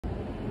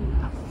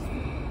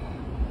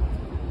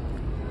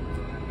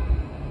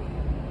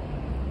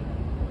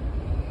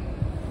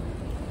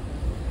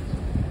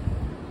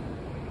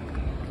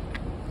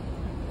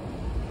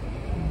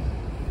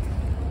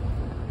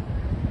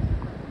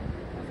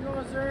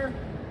sir?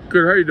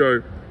 Good, how you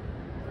doing? Great.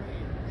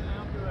 Can I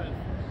help you with?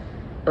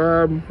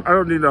 I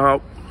don't need no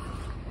help.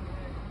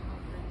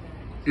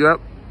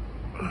 Yep.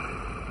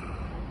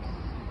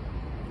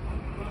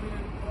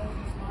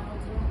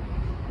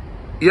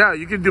 Yeah,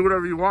 you can do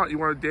whatever you want. You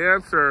want to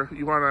dance or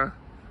you want to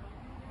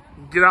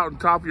get out on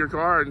top of your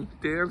car and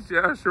dance?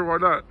 Yeah, sure, why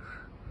not?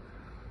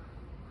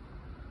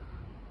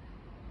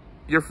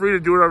 You're free to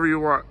do whatever you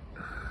want.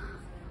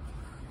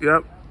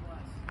 Yep.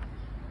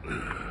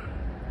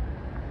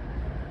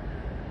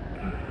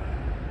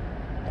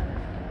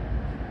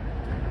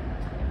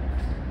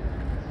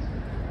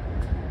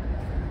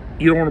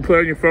 You don't want to play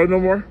on your phone no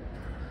more?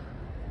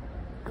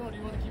 No, do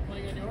you want to keep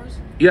playing on yours?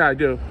 Yeah, I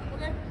do.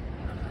 Okay.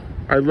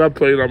 I love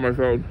playing on my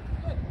phone.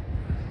 Good.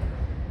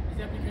 Is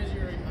that because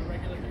you're a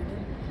regular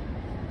human?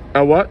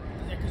 What? Is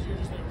that because you're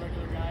just a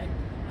regular guy?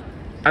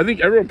 I think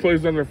everyone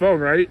plays on their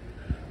phone, right? You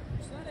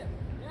said it.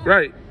 Yeah.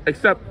 Right.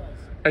 Except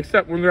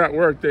when they're at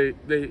work, they. You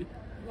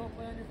don't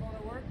play on your phone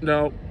at work?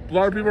 No, a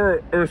lot of people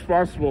are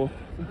irresponsible.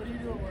 What do you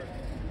do at work?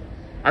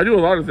 I do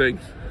a lot of things.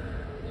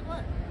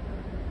 Like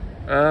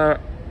what?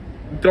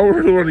 Don't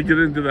really want to get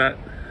into that.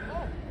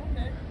 Oh,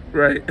 okay.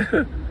 Right.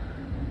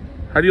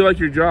 How do you like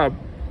your job?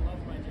 I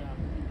love my job.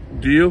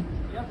 Do you?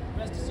 Yep,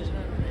 best decision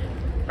I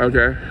ever made.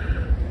 Okay.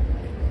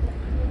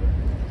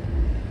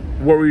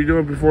 What were you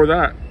doing before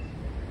that?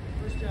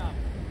 First job.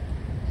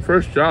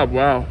 First job,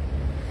 wow.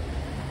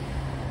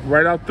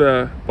 Right out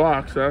the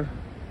box, huh?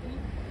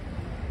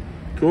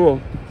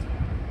 Cool.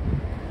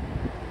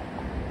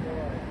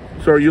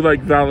 So are you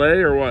like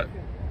valet or what?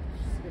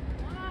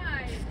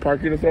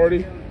 Parking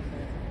authority?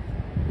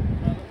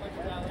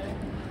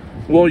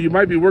 Well, you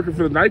might be working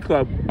for the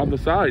nightclub on the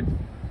side.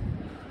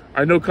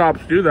 I know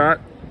cops do that.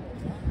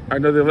 I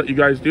know they let you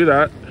guys do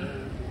that.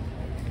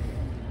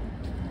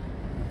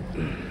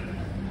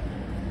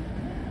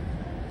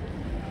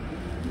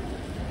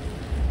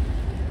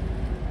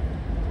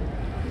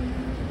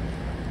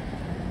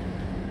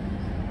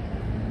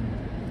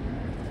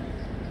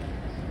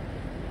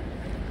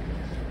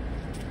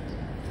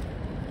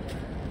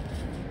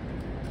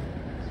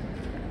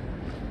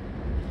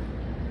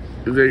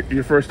 Is it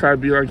your first time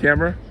being on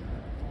camera?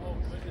 Oh,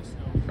 goodness,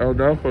 no. Oh,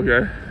 no?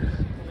 Okay.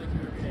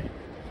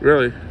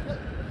 Really?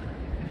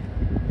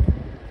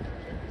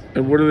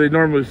 And what do they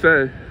normally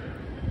say?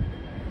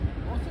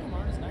 Most of them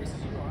aren't as nice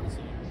as you,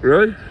 honestly.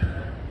 Really? A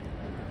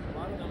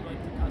lot of them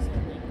like to cuss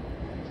at me.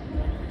 I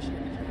appreciate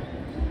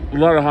it. A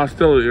lot of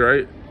hostility,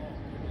 right? Oh,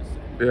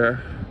 goodness. Yeah.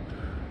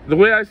 The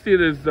way I see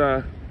it is,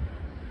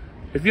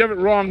 if you haven't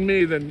wronged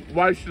me, then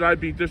why should I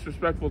be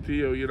disrespectful to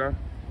you, you know?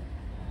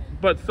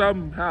 But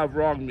some have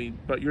wronged me,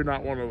 but you're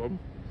not one of them.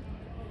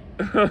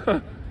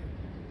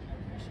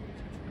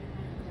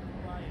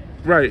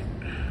 Right.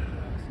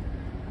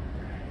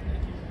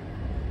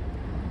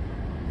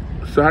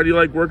 So how do you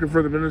like working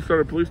for the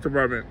Minnesota Police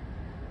Department?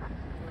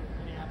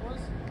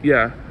 Minneapolis?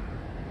 Yeah.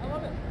 I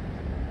love it.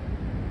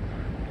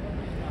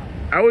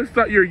 I always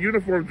thought your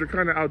uniforms were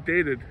kind of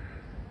outdated. I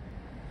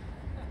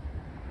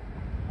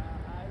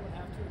would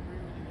have to agree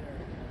with you there.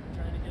 I'm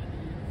trying to get a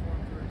new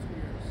uniform for 2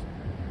 years.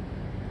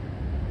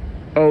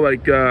 Oh,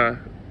 like,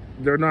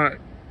 they're not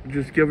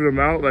just giving them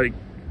out? Like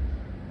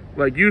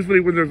usually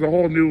when there's a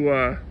whole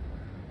new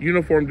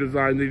uniform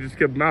design, they just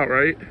give them out,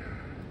 right? Well,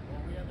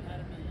 we haven't had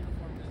a new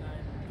uniform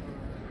design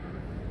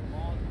for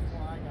long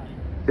before I got here.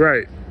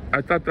 Right.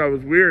 I thought that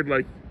was weird.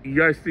 Like, you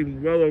guys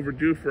seem well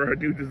overdue for a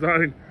new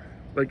design.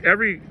 Like,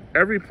 every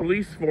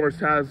police force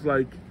has,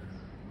 like,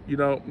 you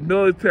know,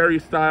 military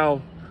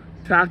style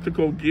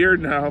tactical gear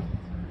now. Well,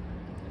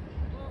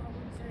 I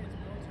wouldn't say it's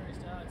military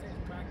style. I'd say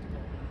it's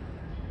practical.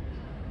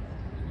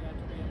 You have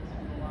to be able to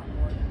do a lot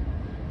more than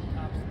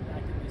cops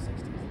back in the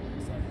 60s and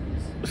the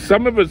 70s.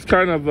 Some of it's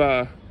kind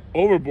of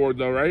overboard,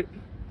 though, right? It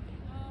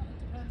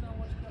depends on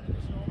what your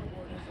definition of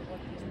overboard is or what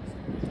you're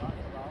specifically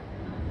talking about.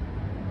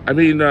 I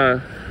mean,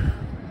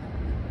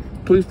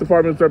 police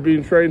departments are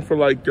being trained for,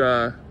 like,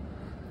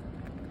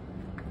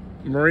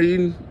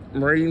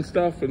 marine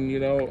stuff, and, you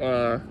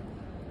know,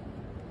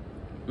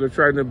 they're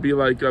trying to be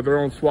like their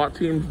own SWAT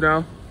teams now.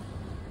 Well,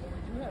 we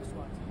do have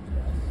SWAT teams,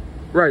 yes.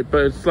 Right,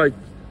 but it's like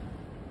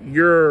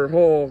your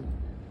whole,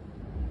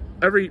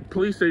 every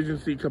police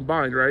agency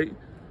combined, right?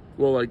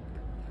 Well, like,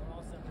 We're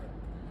all separate.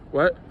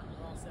 what?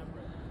 We're all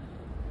separate.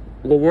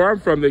 Well, where I'm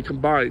from, they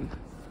combine.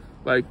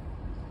 Like,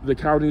 the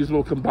counties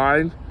will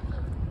combine,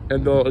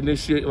 and they'll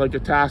initiate, like, a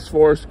task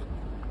force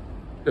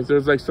if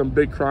there's, like, some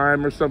big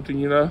crime or something,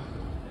 you know?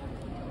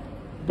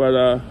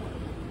 But,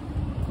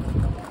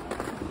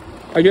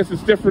 I guess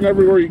it's different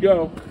everywhere you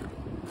go.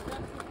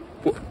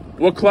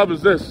 What club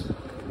is this? This is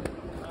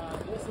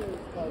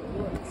called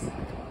Lewis.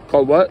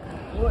 Called what?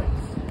 Lewis.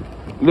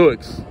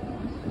 Lewis.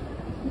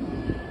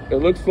 It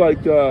looks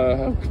like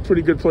a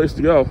pretty good place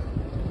to go.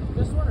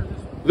 This one or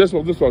this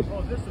one? This one.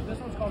 Oh, this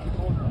one's called the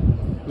Gold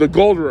Room. The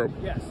Gold Room.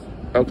 Yes.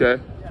 Okay.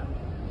 Yeah.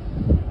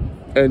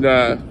 And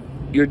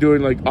you're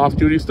doing like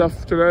off-duty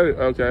stuff today?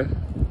 Okay.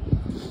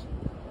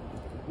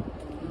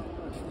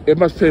 It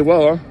must pay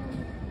well, huh?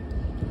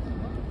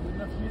 Good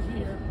enough for me to be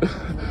here.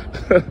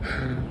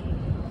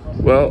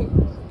 Well,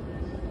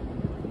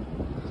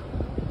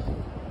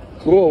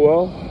 cool.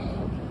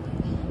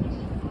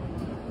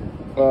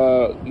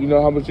 Well, you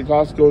know how much it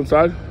costs to go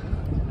inside? I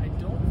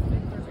don't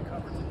think there's a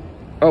cover today.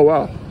 Oh,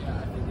 wow. Yeah,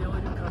 I think they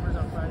only do covers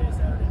on Friday and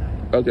Saturday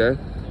night. Okay.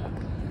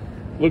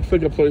 Looks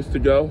like a place to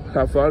go.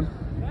 Have fun.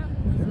 Yeah,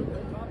 they're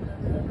popping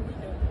every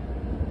weekend.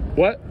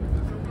 What?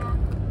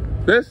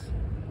 This?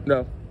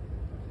 No.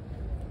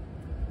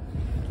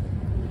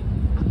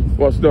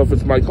 Wants to know if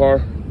it's my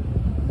car.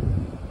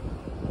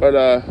 But,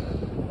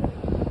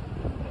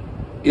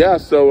 yeah,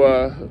 so,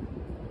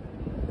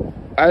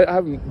 I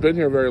haven't been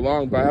here very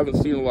long, but I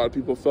haven't seen a lot of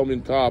people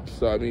filming cops,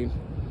 so, I mean.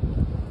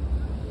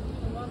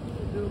 A lot of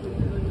people do, but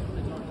usually just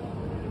when they talk to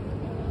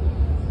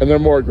them. And they're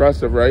more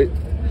aggressive, right?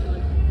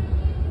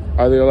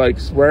 Are they, like,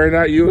 swearing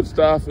at you and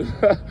stuff? Most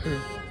of the time,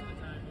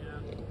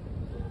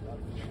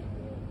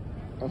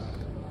 yeah.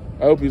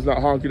 I hope he's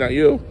not honking at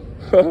you.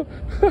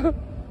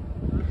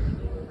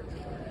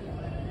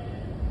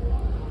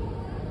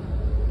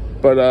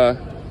 But,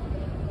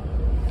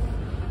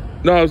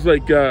 no, I was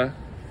like, you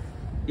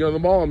know, the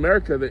Mall of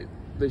America,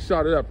 they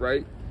shot it up,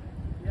 right?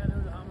 Yeah, there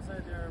was a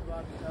homicide there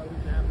about a week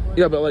and a half ago.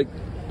 Yeah, but, like,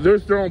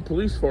 there's their own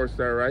police force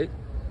there, right?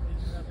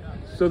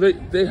 So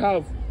they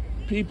have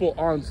people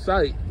on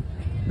site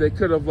that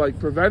could have, like,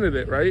 prevented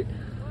it, right?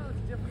 Well, it's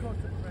difficult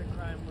to prevent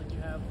crime when you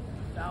have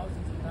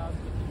thousands and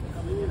thousands of people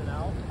coming in and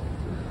out.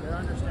 They're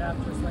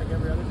understaffed just like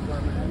every other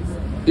department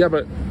is. Yeah,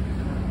 but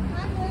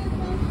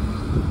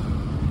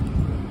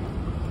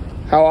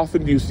how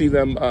often do you see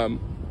them,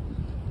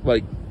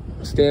 like,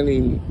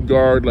 standing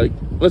guard? Like,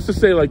 let's just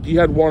say, like, you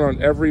had one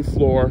on every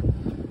floor.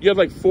 You had,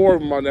 like, 4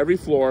 of them on every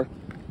floor,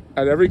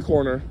 at every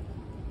corner.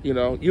 You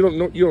know, you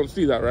don't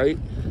see that, right?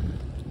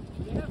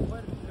 They have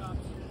quite a few cops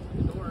at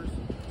the doors.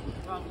 The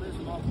problem is,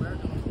 Mall of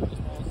America is one of the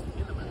smallest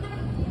in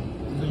America.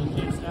 So you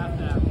can't staff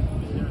that. I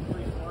mean, there are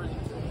 3 floors, you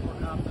can 4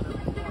 cops on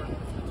every floor.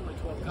 That's only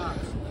 12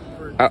 cops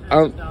for tens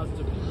of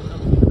thousands of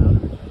people coming in and out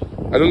every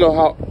day. I don't know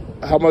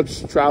how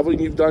much traveling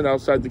you've done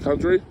outside the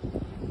country,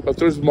 but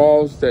there's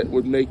malls that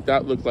would make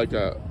that look like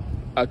a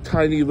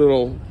tiny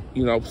little,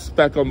 you know,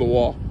 speck on the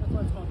wall. That's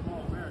why it's called the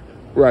Mall of America.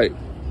 Right.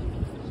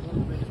 It's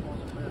one of the biggest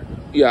malls in America.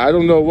 Yeah, I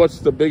don't know what's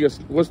the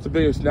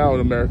biggest now in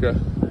America.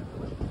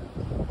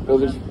 Well,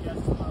 there's,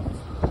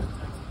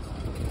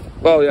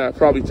 well, yeah,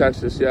 probably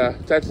Texas. Yeah,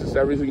 Texas,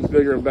 everything's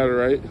bigger and better,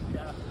 right?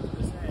 Yeah,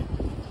 just saying.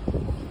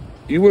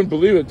 You wouldn't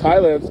believe it.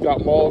 Thailand's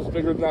got malls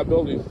bigger than that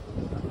building.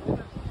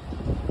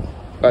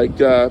 Like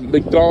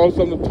McDonald's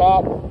on the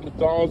top,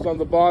 McDonald's on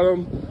the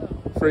bottom,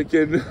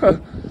 freaking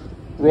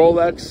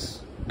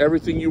Rolex,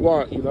 everything you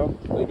want, you know?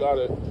 They got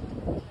it.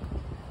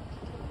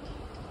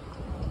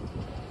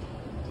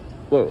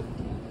 Whoa.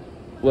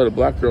 A lot of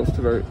black girls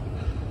tonight.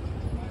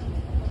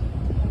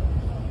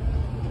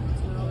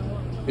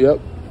 Yep.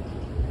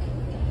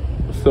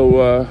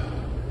 So,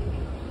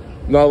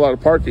 not a lot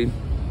of parking.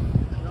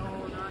 No,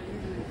 not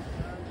usually.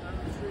 Not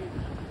on the street.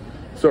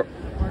 So,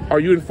 are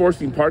you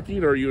enforcing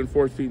parking or are you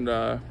enforcing,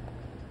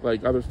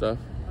 like, other stuff?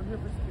 I'm here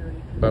for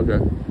security. Okay.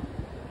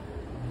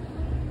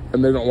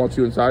 And they don't want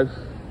you inside?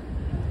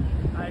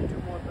 I do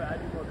more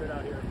good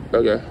out here.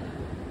 Okay.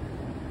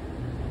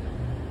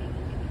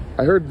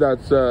 I heard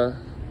that's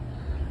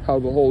how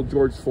the whole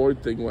George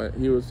Floyd thing went.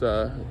 He was,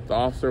 the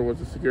officer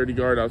was a security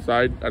guard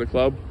outside at a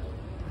club.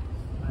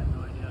 I have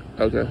no idea.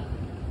 Okay.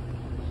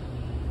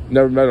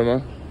 Never met him,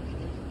 huh?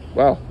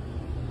 Wow.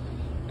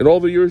 In all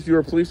the years you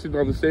were policing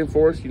on the same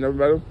force, you never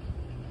met him?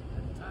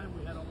 At the time,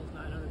 we had almost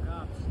 900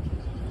 cops.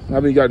 How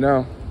many you got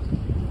now?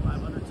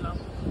 500 some.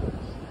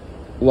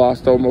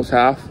 Lost almost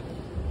half.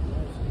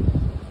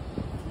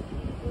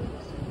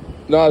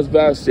 Not as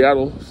bad as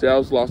Seattle.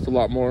 Seattle's lost a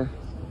lot more.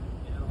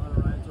 We had a lot of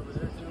riots over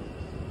there, too.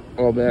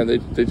 Oh man, they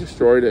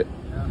destroyed it.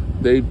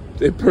 Yeah.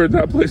 They burned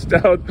that place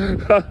down.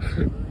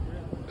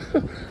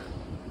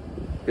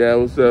 Yeah, it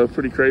was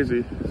pretty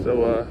crazy.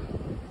 So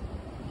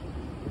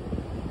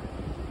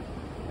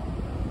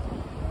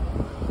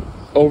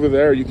over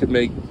there, you could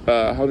make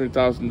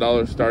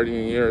 $100,000 starting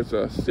a year as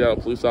a Seattle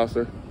police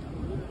officer.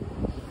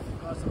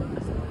 Cost of living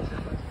is a little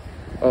different.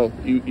 Oh,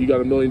 you got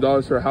 $1 million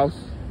for a house?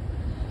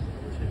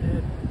 Wish I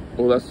did.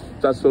 Well,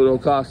 that's what it'll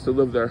cost to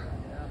live there.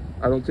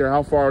 Yeah. I don't care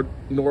how far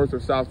north or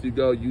south you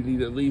go. You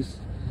need at least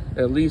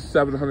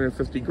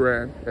 750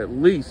 grand, at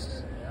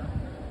least. Yeah.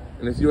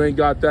 And if you ain't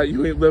got that,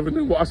 you ain't living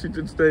in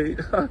Washington State.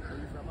 Are you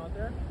from out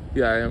there?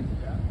 Yeah, I am.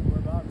 Yeah.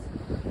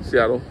 Whereabouts?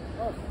 Seattle.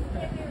 Oh,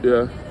 okay.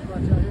 Yeah. What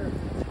brought you out here?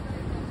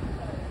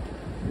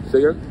 Say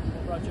again?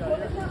 What brought you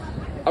out here?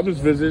 I'm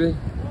just visiting.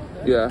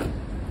 Okay. Yeah.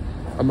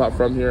 I'm not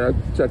from here. I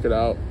check it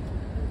out.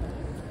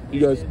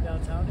 You guys? Staying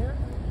downtown here?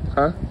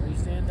 Huh? Are you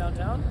staying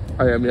downtown?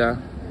 I am, yeah.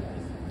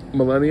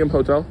 Millennium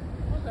Hotel.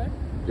 Okay.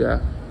 Yeah.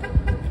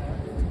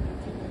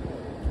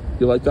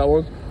 You like that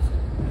one? That's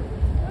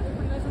a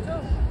pretty nice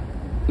hotel.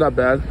 Not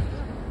bad.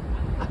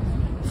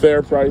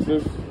 Fair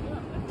prices. You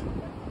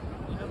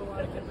have a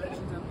lot of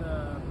conventions at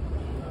the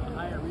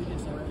Hyatt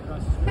Regency right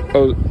across the street.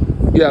 Oh,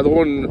 yeah, the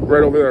one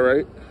right over there,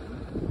 right?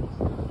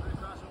 Right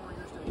across from where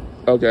you're staying.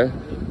 Okay.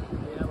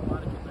 They have a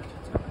lot of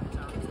conventions happening in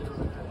town. They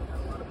do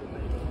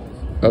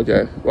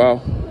Okay, wow.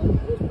 How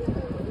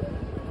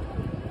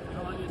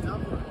long are you in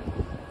town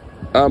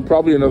for?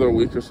 Probably another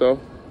week or so.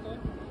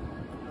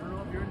 I don't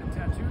know if you're into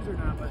tattoos or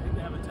not, but I think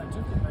they have a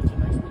tattoo convention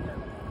next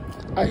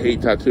weekend. I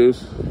hate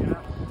tattoos.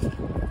 Yeah.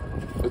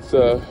 It's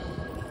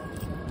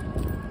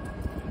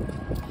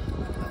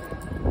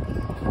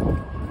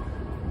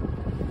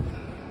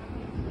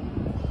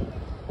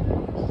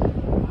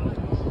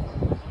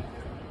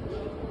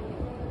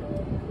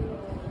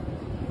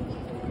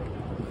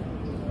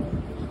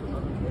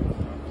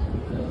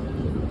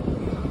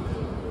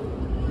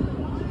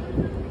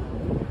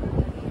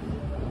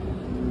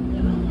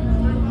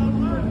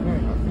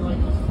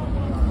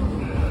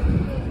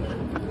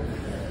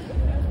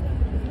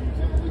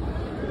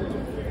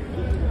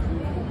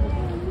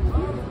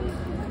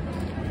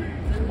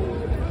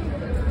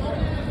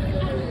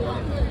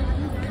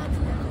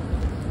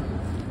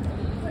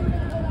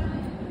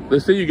they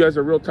say you guys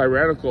are real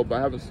tyrannical, but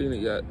I haven't seen it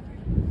yet.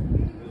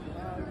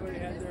 Everybody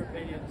has their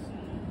opinions.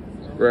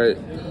 Right.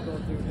 People go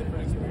through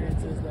different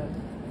experiences that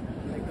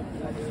make them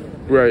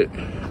feel Right.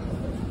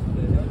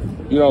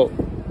 You know,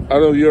 I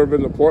don't know if you've ever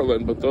been to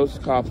Portland, but those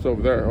cops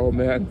over there, oh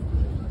man.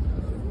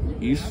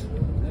 You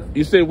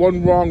say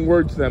one wrong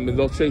word to them and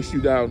they'll chase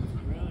you down.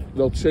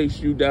 They'll chase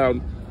you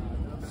down.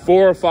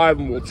 4 or 5 of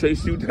them will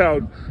chase you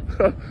down.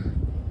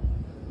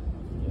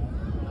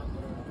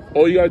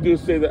 All you gotta do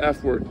is say the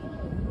F word.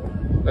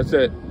 That's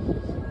it.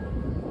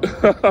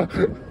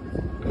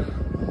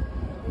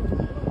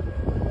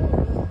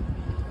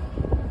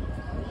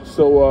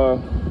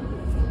 So,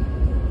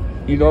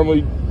 you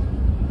normally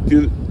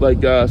do like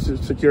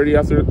security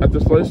at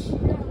this place?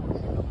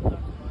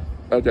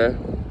 Okay.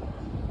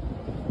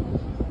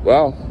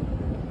 Wow.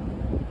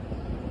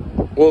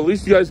 Well, at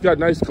least you guys got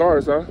nice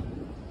cars, huh?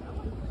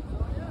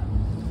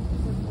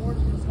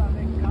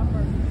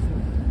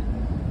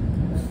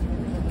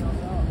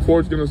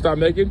 Ford's gonna stop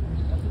making?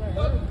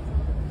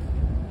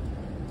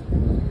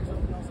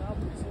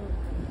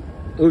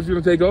 Who's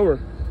gonna take over?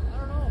 I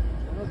don't know.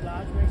 I know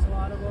Dodge makes a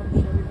lot of them,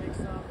 Chevy makes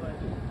some, but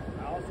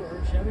I also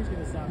heard Chevy's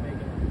gonna stop making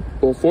them.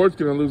 Well, Ford's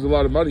gonna lose a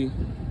lot of money.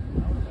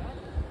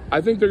 I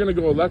think they're gonna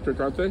go electric,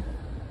 aren't they? I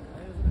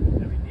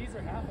mean, these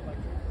are half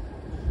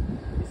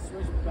electric. These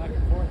switch back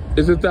and forth.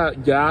 Is it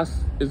that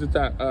gas? Is it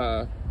that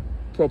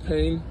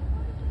propane?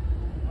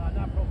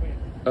 Not propane.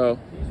 Oh.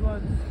 These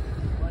ones,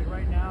 like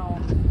right now,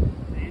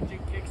 the engine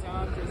kicks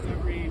on just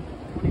every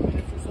 20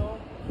 minutes or so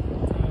to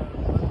let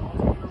the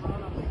motor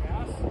run on the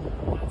gas.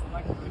 That's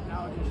electric. But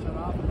now it just shut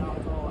off and now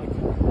it's all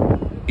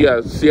electric.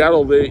 Yeah,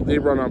 Seattle, they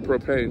run on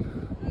propane.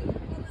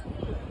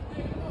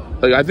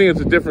 Like, I think it's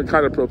a different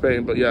kind of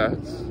propane, but yeah,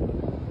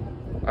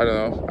 I don't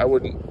know. I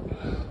wouldn't.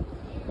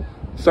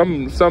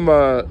 Some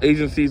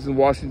agencies in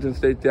Washington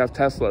State, they have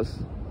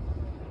Teslas.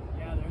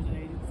 Yeah, there's an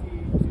agency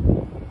to the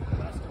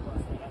west of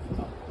us that has a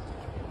couple.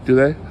 Do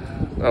they?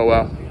 Oh,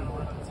 wow. They got a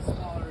lot of, it's a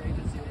smaller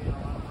agency, they got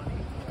a lot of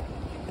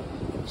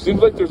money.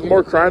 Seems like there's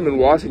more crime in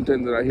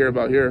Washington than I hear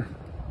about here.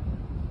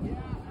 Yeah,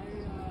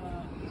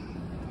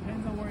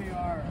 depends on where you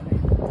are. I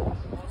mean,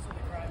 most of the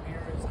crime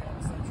here is kind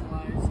of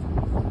centralized in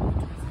the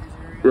Twin Cities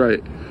area.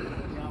 Right. The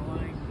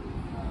outlying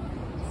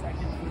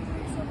second,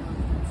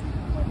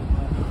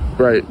 suburbs,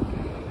 Right.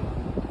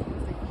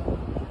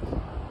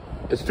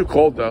 It's too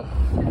cold though.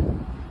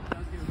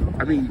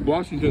 I mean,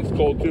 Washington's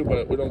cold too,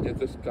 but we don't get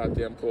this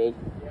goddamn cold.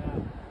 yeah,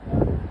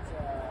 it's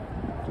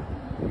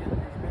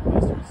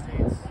Midwestern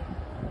states,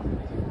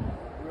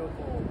 real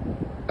cold.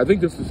 I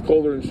think this is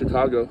colder in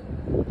Chicago.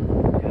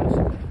 Yeah, it's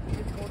colder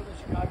than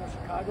Chicago.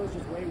 Chicago's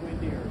just way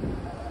windier.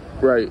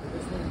 Right.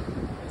 This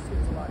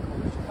gets a lot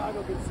colder.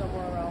 Chicago gets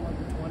somewhere around like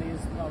the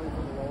 20s, probably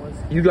for the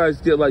lowest. You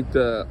guys get like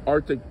the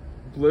Arctic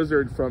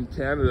blizzard from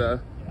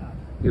Canada, Yeah.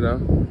 you know? I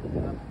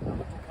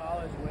went to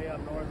college way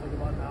up north, like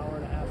about an hour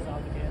and a half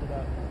south of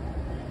Canada.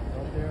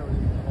 Up there, it was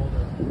even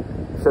colder.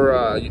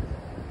 For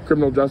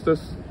criminal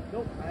justice.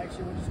 Nope, I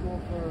actually went to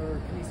school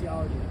for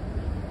kinesiology.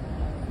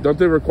 Don't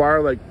they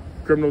require like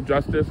criminal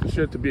justice and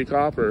shit to be a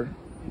cop, or? In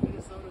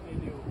Minnesota, they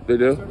do. They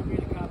do? I started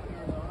being a cop in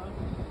Arizona.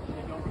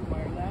 They don't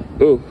require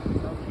that. Ooh. I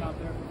was a cop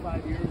there for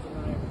 5 years, and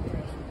then I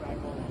transferred back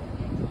home.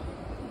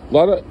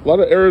 A lot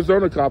of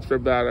Arizona cops are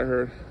bad, I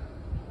heard.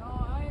 No,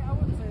 I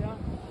wouldn't say that.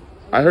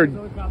 I heard-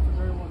 Arizona cops are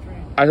very well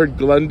trained. I heard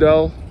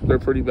Glendale, they're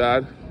pretty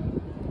bad.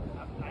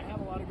 I have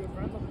a lot of good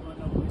friends on the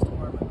Glendale Police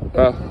Department.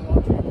 Uh. Very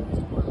well trained police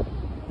department.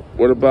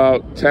 What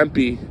about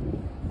Tempe, I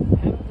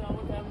haven't dealt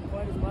with them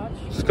quite as much.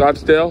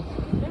 Scottsdale,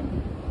 Yeah,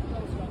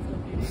 that was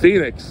Scottsdale PD.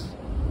 Phoenix?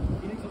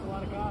 Phoenix has a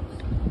lot of cops.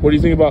 What do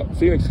you think about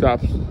Phoenix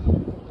cops? They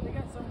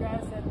got some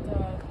guys that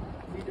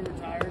need to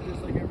retire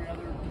just like every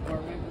other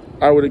department.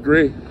 I would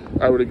agree.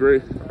 I would agree.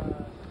 They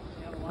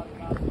have a lot of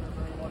cops that are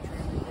very well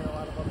trained. They care a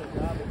lot about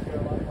their job. They care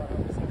a lot about how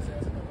the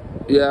success.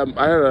 Yeah,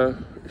 I had a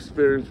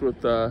experience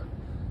with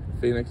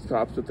Phoenix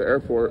cops at the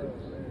airport.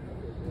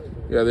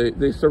 Yeah,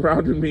 they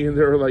surrounded me and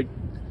they were like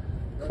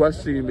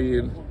questioning me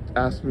and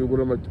asked me what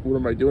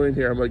am I doing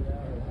here. I'm like,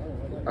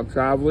 I'm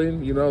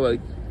traveling. You know,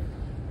 like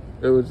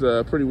it was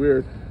pretty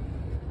weird.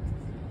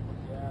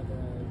 Yeah,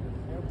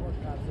 the airport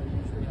cops that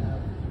usually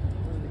have,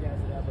 those are the guys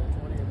that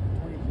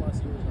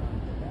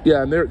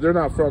Yeah, and they're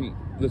not from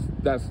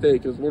that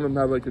state, because one of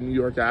them had like a New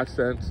York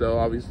accent, so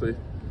obviously.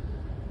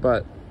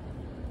 But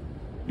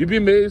you'd be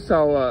amazed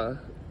how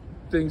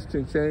things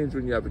can change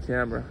when you have a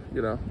camera,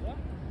 you know. Yeah.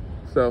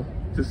 So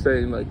just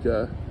saying, like,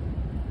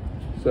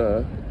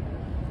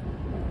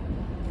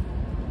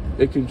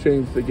 it can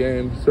change the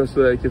game,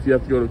 especially like if you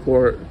have to go to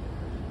court.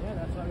 Yeah,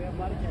 that's why we have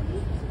a lot of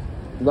cameras.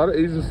 A lot of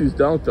agencies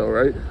don't, though,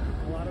 right?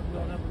 A lot of them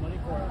don't have the money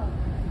for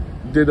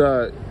it. Did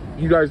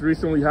you guys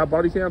recently have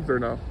body cams or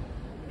no?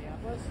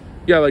 Minneapolis?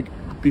 Yeah, like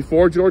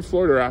before George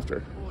Floyd or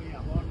after? Oh yeah,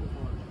 long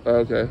before. Oh,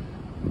 okay.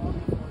 Long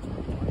before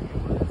 2020.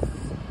 It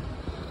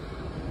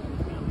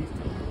was at least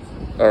 10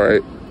 years. All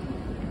right.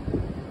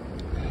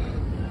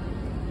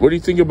 What do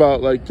you think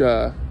about like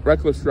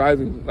reckless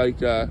driving?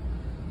 Like,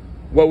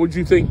 what would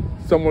you think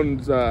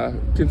someone's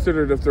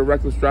considered if they're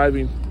reckless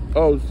driving?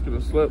 Oh, it's gonna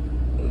slip.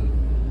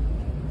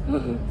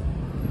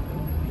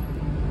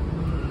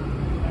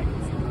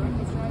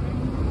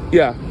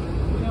 Yeah. We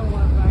have a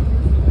lot of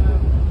factors. We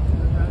have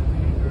driving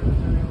behavior,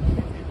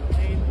 the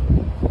lane,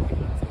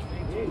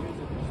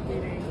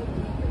 speeding,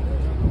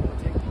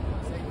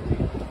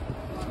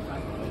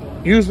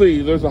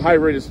 Usually, there's a high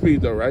rate of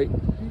speed, though, right?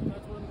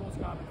 that's one of the most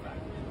common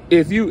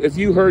factors. If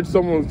you heard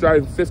someone was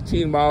driving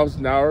 15 miles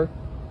an hour,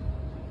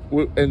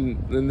 and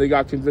then they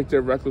got convicted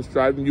of reckless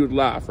driving, you would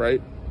laugh,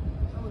 right?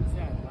 I wouldn't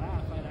say I'd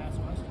laugh. I'd ask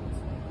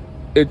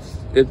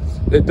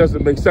questions. It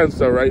doesn't make sense,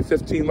 though, right?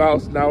 15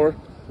 miles an hour.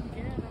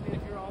 You can. I mean,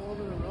 if you're all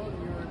over the road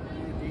and you're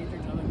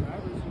endangering other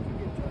drivers, you can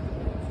get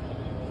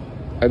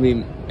charged. I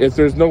mean, if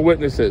there's no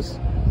witnesses,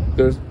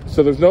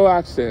 there's no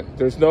accident,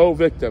 there's no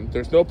victim,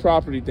 there's no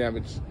property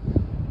damage.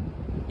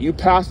 You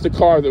passed a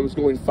car that was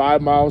going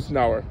 5 miles an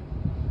hour.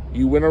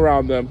 You went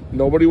around them.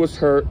 Nobody was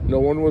hurt. No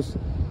one was.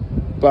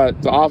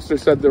 But the officer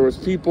said there was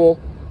people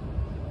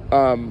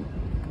on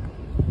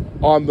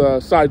the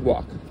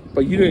sidewalk.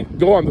 But you didn't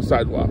go on the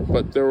sidewalk.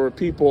 But there were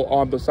people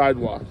on the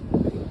sidewalk.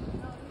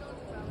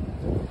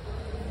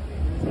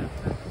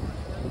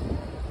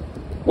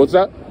 What's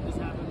that?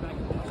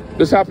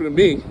 This happened to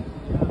me.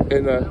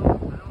 In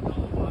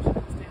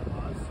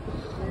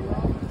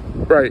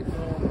right.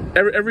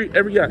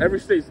 Every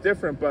state's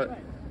different, but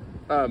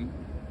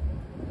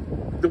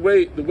the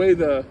way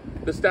the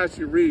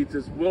statute reads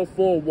is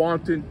willful,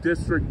 wanton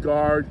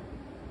disregard,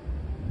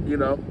 you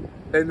know,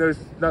 and there's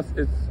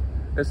nothing.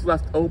 It's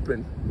left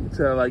open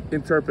to like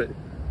interpret.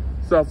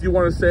 So if you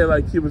want to say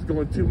like he was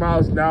going 2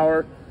 miles an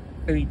hour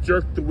and he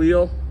jerked the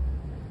wheel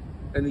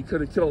and he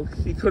could have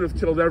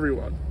killed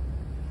everyone.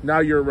 Now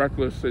you're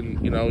reckless,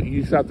 and you know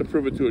you just have to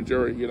prove it to a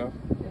jury. You know,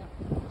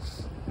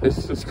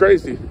 it's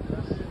crazy.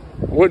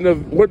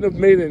 Wouldn't have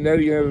made it in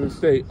any other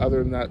state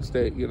other than that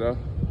state, you know.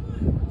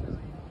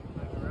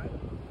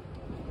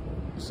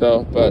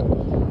 So, but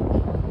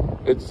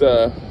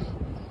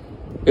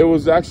it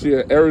was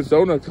actually an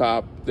Arizona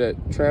cop that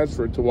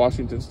transferred to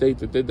Washington State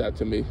that did that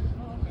to me.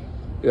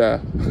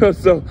 Yeah,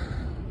 so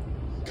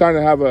kind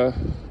of have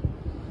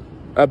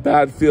a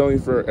bad feeling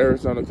for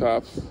Arizona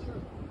cops.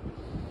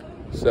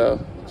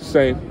 So, just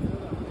saying.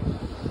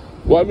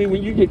 Well, I mean,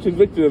 when you get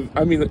convicted of,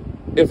 I mean,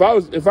 if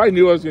I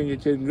knew I was going to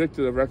get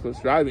convicted of reckless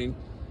driving,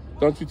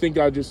 don't you think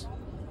I'd just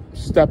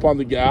step on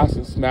the gas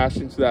and smash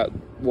into that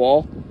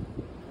wall?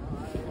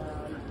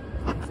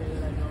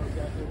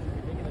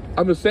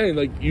 I'm just saying,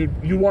 like,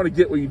 you want to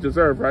get what you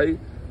deserve, right?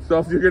 So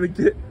if you're going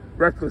to get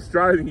reckless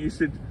driving, you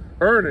should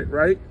earn it,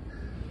 right?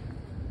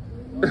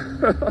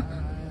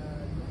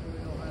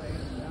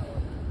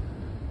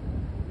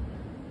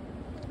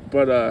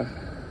 But,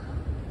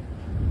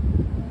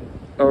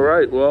 all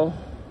right, well,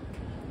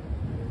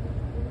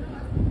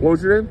 what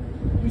was your name?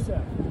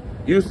 Yusef.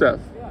 Yusef.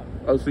 Yeah.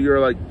 Oh, so you're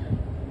like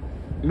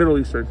Middle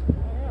Eastern. Oh,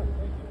 yeah, thank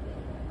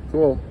you.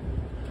 Cool.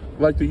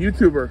 Like the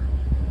YouTuber.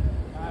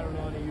 I don't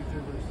know any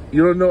YouTubers.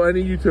 You don't know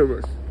any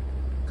YouTubers?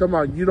 Come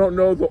on, you don't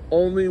know the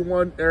only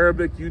one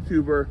Arabic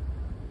YouTuber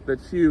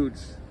that's huge.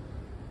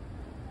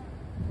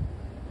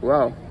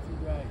 Wow.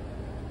 YouTube guy.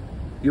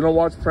 You don't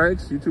watch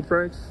pranks? YouTube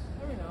pranks?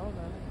 Every now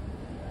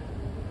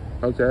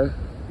and then. Okay.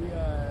 The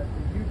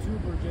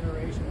YouTuber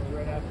generation was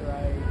right after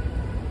I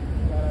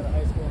got out of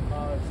high school and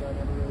college, so I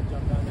never really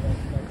jumped onto that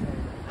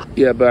train.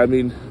 Yeah, but I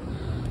mean,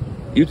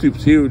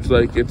 YouTube's huge.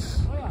 Like it's.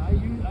 Oh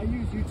yeah, I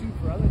use YouTube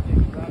for other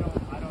things, but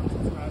I don't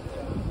subscribe to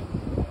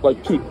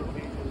Like YouTuber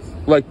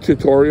pages. like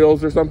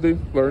tutorials or something,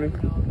 learning.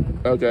 Every now and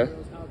then, Okay.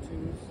 tutorials, how-tos,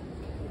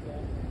 like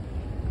that.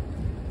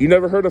 You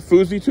never heard of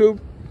FouseyTube?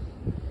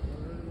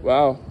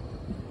 Wow.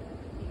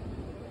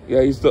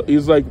 Yeah, he's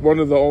like one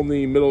of the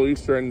only Middle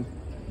Eastern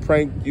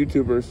prank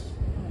YouTubers.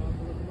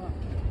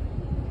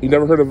 You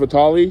never heard of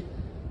Vitali?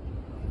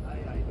 I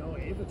know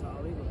a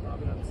Vitali, but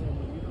probably not the same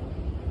one you know.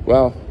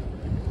 Wow.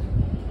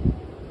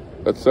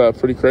 That's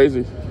pretty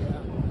crazy.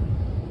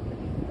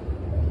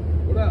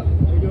 What up?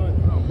 How you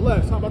doing? Oh,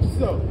 blessed. How about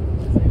yourself?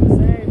 Same the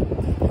same.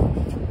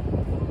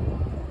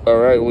 All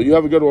right. Well, you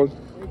have a good one.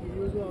 Thank you.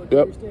 You as well.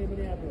 Yep. Stay in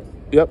Minneapolis.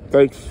 Yep.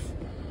 Thanks.